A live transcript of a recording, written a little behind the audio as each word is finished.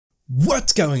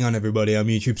What's going on, everybody? I'm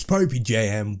YouTube's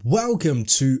popeyJN. Welcome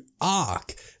to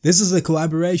Ark. This is a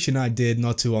collaboration I did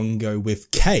not too long ago with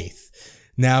Caiyth.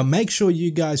 Now make sure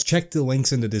you guys check the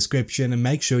links in the description and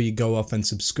make sure you go off and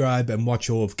subscribe and watch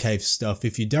all of Caiyth's stuff.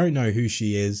 If you don't know who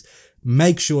she is,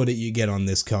 make sure that you get on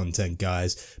this content,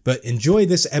 guys. But enjoy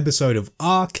this episode of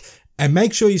Ark and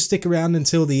make sure you stick around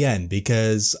until the end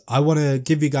because I want to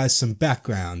give you guys some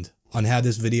background on how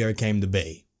this video came to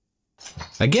be.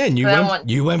 Again,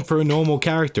 you went for a normal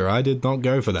character. I did not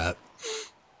go for that.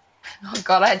 Oh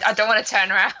god, I don't want to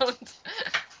turn around.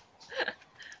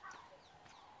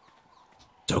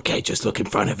 It's okay, just look in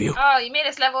front of you. Oh, you made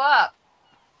us level up.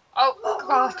 Oh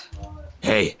god.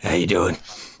 Hey, how you doing?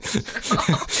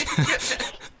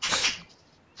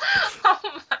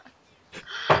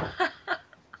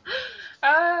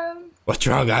 What's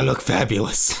wrong? I look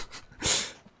fabulous.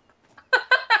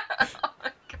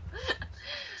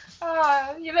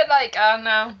 You look like,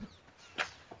 no.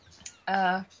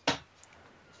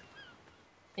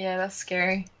 Yeah, that's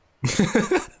scary.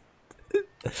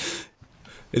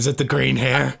 Is it the green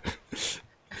hair?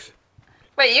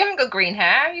 Wait, you haven't got green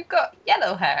hair, you've got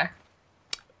yellow hair.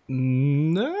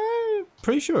 No,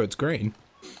 pretty sure it's green.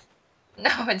 No,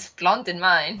 it's blonde in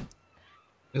mine.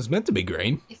 It's meant to be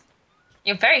green.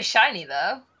 You're very shiny,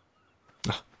 though.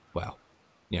 Oh, well,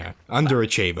 yeah,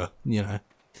 underachiever, you know.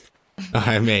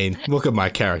 I mean, look at my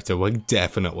character, we're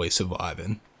definitely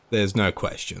surviving. There's no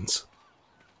questions.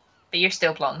 But you're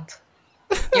still blonde.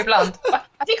 You're blonde. Have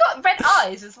you got red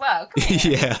eyes as well?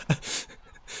 Yeah.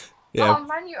 Yeah. Oh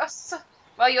man, you are so...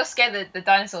 Well, you're scared that the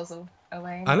dinosaurs will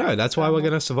away. I know, that's why we're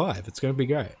going to survive. It's going to be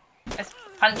great. Let's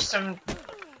punch some...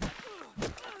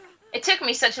 It took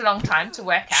me such a long time to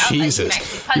work out.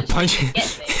 Jesus. You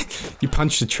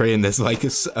punch the tree and there's like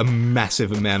a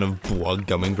massive amount of blood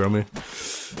coming from it.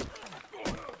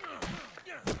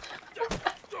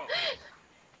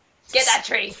 Get that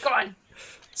tree, come on.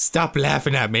 Stop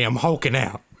laughing at me, I'm hulking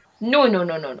out. No.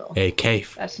 Hey,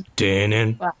 Caiyth. That's...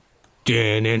 Dinning.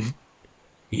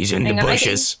 He's in the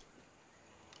bushes.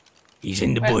 He's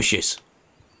in the bushes.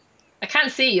 I can't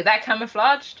see you, that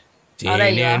camouflaged? Oh, there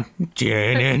you are.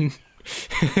 Dinning.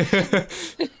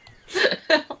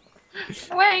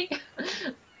 Wait,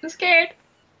 I'm scared.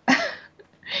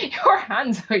 Your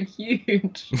hands are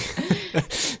huge.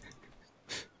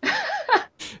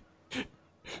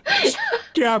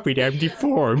 Stop it, I'm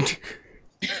deformed.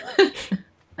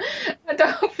 I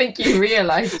don't think you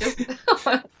realise just...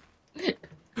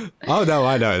 Oh no,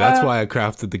 I know. That's why I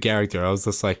crafted the character. I was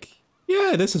just like,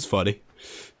 yeah, this is funny.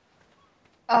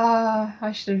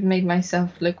 I should have made myself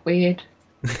look weird.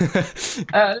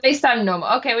 At least I'm normal.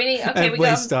 Okay, we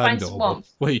gotta find swamp.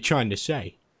 What are you trying to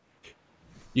say?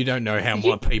 You don't know how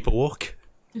my people look?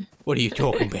 What are you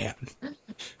talking about?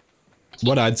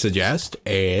 What I'd suggest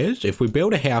is, if we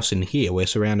build a house in here, we're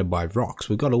surrounded by rocks.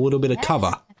 We've got a little bit of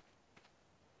cover.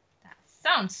 That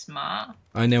sounds smart.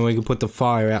 And then we can put the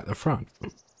fire out the front.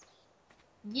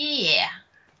 Yeah.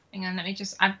 Hang on, let me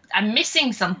just... I'm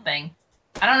missing something.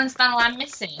 I don't understand what I'm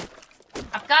missing.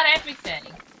 I've got everything.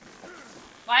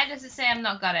 Why does it say I've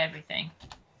not got everything?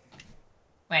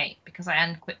 Wait, because I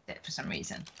unequipped it for some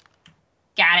reason.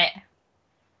 Got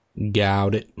it.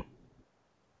 Got it.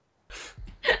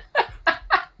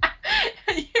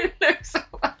 You look so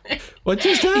funny. What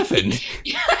just happened?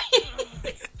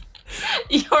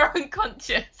 You're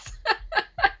unconscious.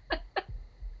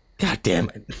 God damn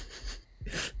it.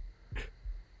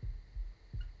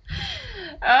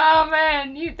 Oh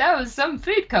man, that was some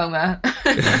food coma.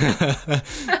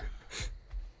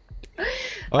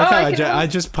 I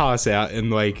just pass out in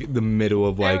like the middle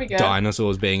of like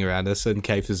dinosaurs being around us and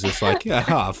Caiyth is just like,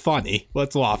 ah, funny,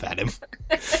 let's laugh at him.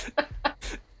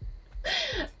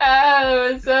 Oh,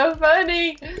 it was so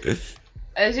funny.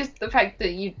 It's just the fact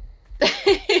that you...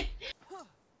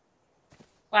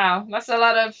 Wow, that's a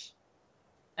lot of...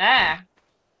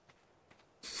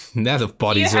 Now the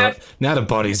bodies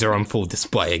are on full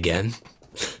display again.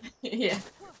 Yeah.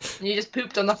 You just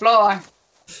pooped on the floor.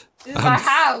 This is my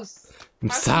house. I'm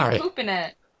sorry. Pooping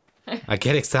it. I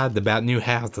get excited about new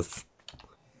houses.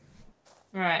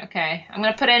 Right, okay. I'm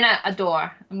going to put in a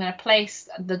door. I'm going to place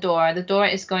the door. The door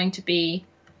is going to be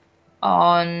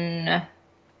on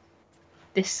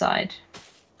this side.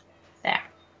 There.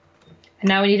 And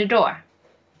now we need a door.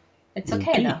 It's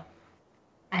okay, though.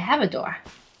 I have a door.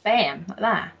 Bam, like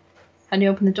that. How do you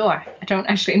open the door? I don't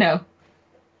actually know.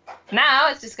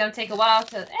 Now it's just going to take a while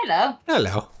to... Hello.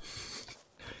 Hello.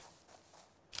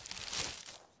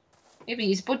 We have a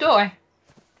usable door.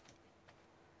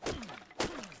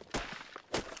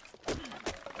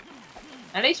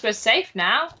 At least we're safe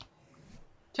now.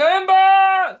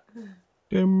 Timber!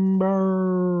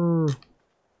 Timber.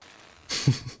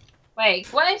 Wait,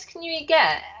 what else can you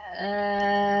get?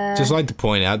 Just like to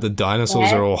point out, the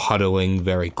dinosaurs are all huddling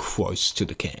very close to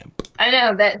the camp. I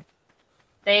know that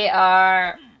they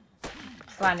are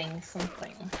planning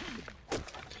something.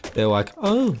 They're like,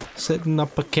 oh, setting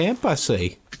up a camp, I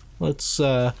see. Let's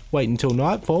wait until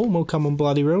nightfall and we'll come and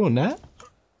bloody ruin that.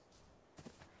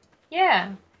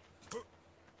 Yeah.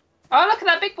 Oh, look at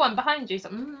that big one behind you. So,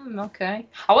 okay.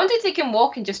 I wonder if they can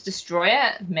walk and just destroy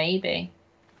it. Maybe.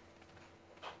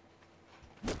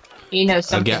 You know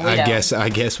something. I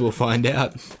guess we'll find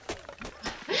out.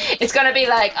 It's gonna be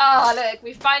like, oh look,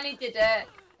 we finally did it.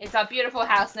 It's our beautiful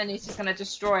house, and then he's just gonna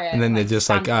destroy it. And then they're just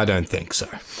like, I don't think so.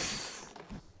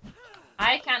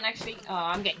 I can't actually. Oh,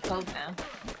 I'm getting cold now.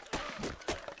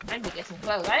 I need to get some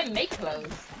clothes. I didn't make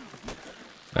clothes.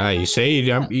 You see,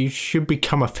 you should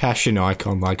become a fashion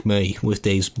icon like me with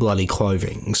these bloody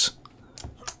clothings.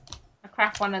 I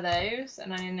craft one of those,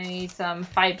 and I need some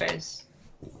fibers.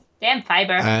 Damn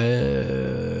fiber.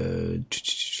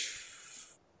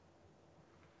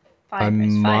 I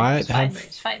might have.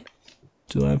 Fibers.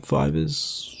 Do I have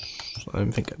fibers? I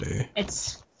don't think I do.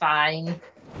 It's fine.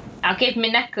 I'll give my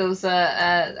knuckles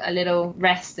a little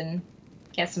rest and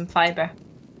get some fiber.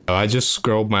 I just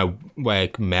scrolled my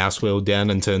mouse wheel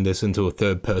down and turned this into a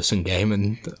third-person game,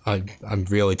 and I'm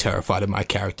really terrified of my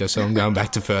character, so I'm going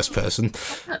back to first person.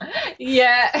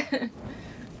 Yeah.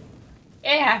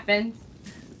 It happens.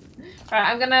 Right,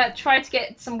 I'm gonna try to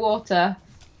get some water.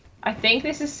 I think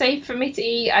this is safe for me to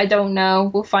eat. I don't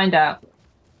know. We'll find out.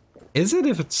 Is it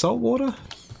if it's salt water?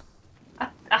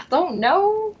 I don't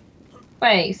know.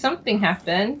 Wait, something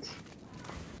happened.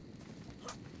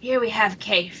 Here we have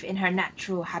Caiyth in her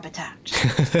natural habitat.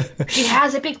 She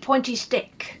has a big pointy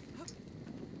stick.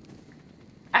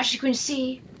 As you can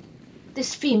see,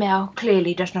 this female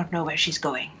clearly does not know where she's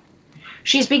going.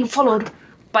 She's being followed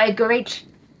by a great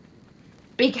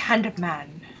big-handed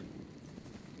man.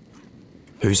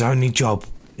 Whose only job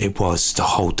it was to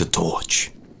hold the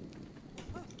torch.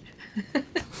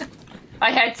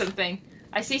 I heard something.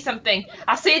 I see something.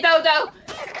 I see Dodo!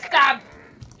 Stab!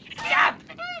 Stab!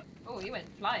 Oh, he went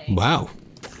flying. Wow.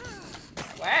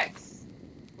 Works.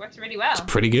 Works really well. It's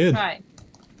pretty good. Right.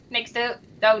 Next to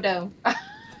Dodo.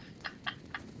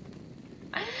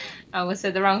 I almost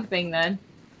said the wrong thing then.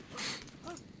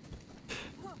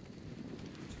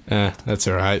 That's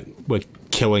alright. We're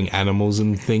killing animals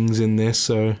and things in this,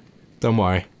 so don't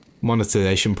worry.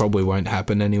 Monetization probably won't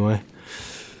happen anyway.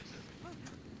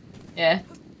 Yeah.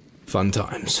 Fun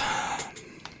times.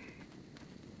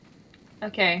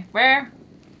 Okay, where?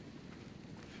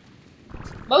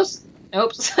 Oops.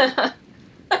 Oh,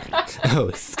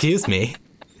 excuse me.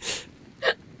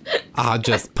 I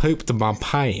just pooped my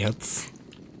pants.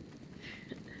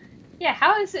 Yeah,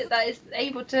 how is it that it's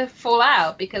able to fall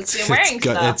out? Because you're wearing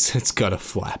stuff. It's got a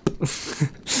flap.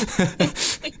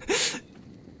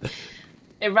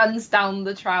 It runs down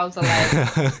the trouser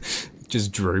leg.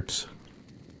 Just droops.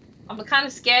 I'm kind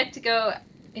of scared to go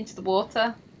into the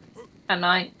water at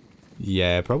night.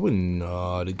 Yeah, probably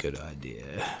not a good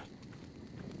idea.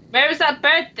 Where is that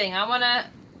bird thing? I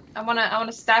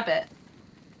wanna stab it.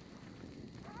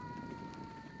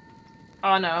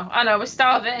 Oh no, we're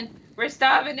starving. We're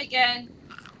starving again.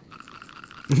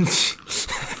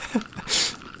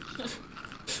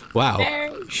 Wow,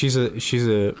 There. she's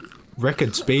a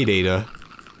record speed eater.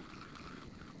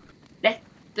 Let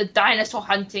the dinosaur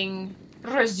hunting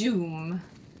resume.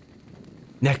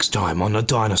 Next time on the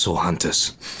Dinosaur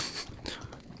Hunters.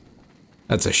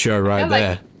 That's a show right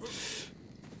there.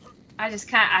 I just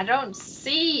can't. I don't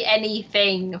see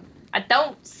anything. I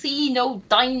don't see no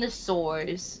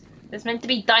dinosaurs. There's meant to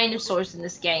be dinosaurs in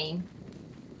this game.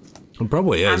 It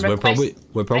probably is.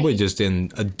 We're probably just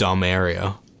in a dumb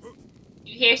area.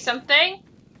 You hear something?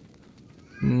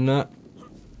 No.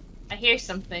 I hear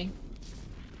something.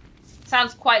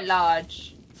 Sounds quite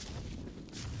large.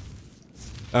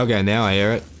 Okay, now I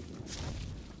hear it.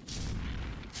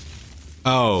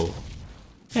 Oh.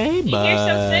 Hey, You hear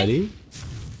something? buddy.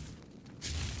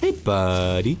 Hey,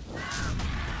 buddy.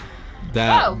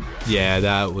 That. Whoa. Yeah,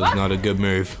 that was What? not a good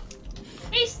move.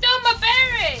 He stole my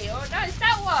berry! Or no, it's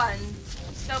that one.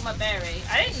 He stole my berry.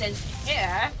 I didn't hit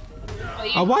her.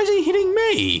 Oh, why is he hitting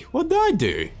me? What did I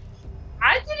do?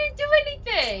 I didn't do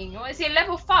anything. What, is he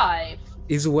level 5?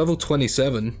 He's a level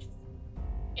 27.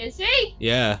 Is he?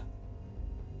 Yeah.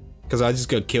 Because I just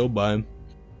got killed by him.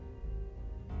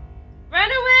 Run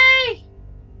away!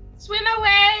 Swim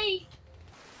away!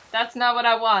 That's not what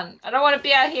I want. I don't want to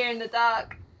be out here in the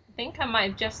dark. I think I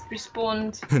might have just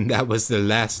respawned. And that was the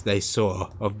last they saw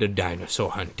of the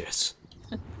dinosaur hunters.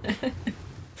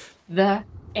 the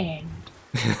end.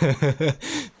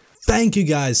 Thank you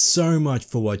guys so much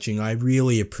for watching. I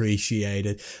really appreciate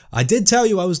it. I did tell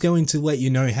you I was going to let you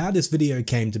know how this video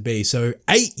came to be. So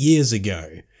 8 years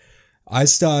ago, I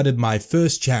started my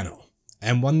first channel.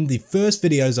 And one of the first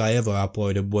videos I ever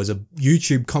uploaded was a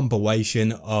YouTube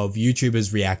compilation of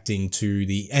YouTubers reacting to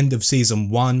the end of season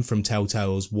 1 from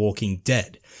Telltale's Walking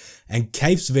Dead. And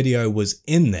Caiyth's video was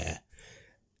in there.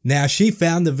 Now, she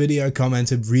found the video,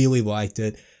 commented, really liked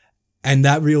it, and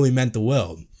that really meant the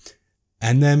world.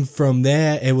 And then from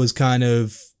there, it was kind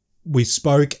of, we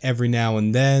spoke every now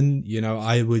and then. You know,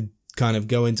 I would kind of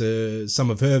go into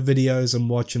some of her videos and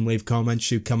watch and leave comments.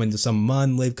 She'd come into some of mine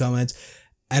and leave comments.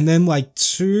 And then like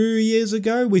 2 years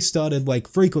ago, we started like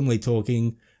frequently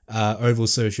talking over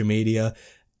social media.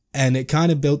 And it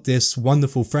kind of built this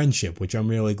wonderful friendship, which I'm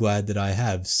really glad that I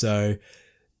have. So,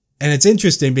 and it's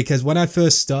interesting because when I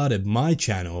first started my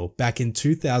channel back in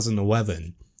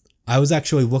 2011, I was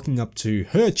actually looking up to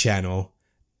her channel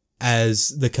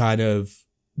as the kind of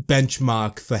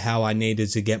benchmark for how I needed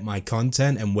to get my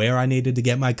content and where I needed to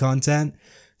get my content.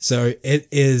 So it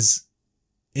is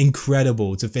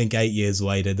incredible to think 8 years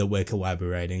later that we're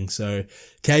collaborating. So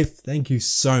Caiyth, thank you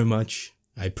so much.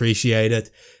 I appreciate it,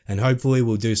 and hopefully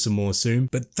we'll do some more soon.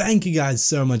 But thank you guys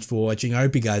so much for watching. I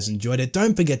hope you guys enjoyed it.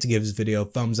 Don't forget to give this video a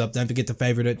thumbs up. Don't forget to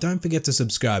favorite it. Don't forget to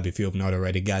subscribe if you have not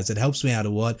already, guys. It helps me out a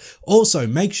lot. Also,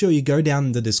 make sure you go down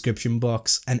in the description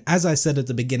box, and as I said at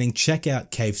the beginning, check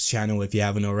out Caiyth's channel if you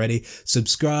haven't already.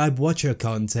 Subscribe, watch her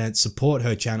content, support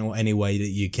her channel any way that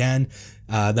you can.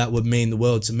 That would mean the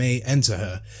world to me and to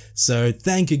her. So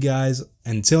thank you guys.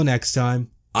 Until next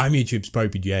time, I'm YouTube's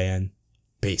popeyJN.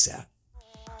 Peace out.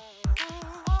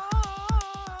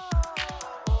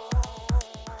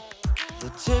 The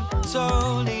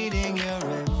tiptoe leading your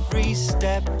every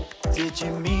step. Did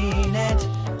you mean it?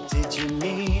 Did you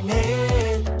mean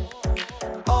it?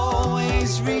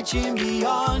 Always reaching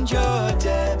beyond your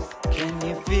depth. Can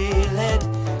you feel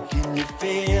it?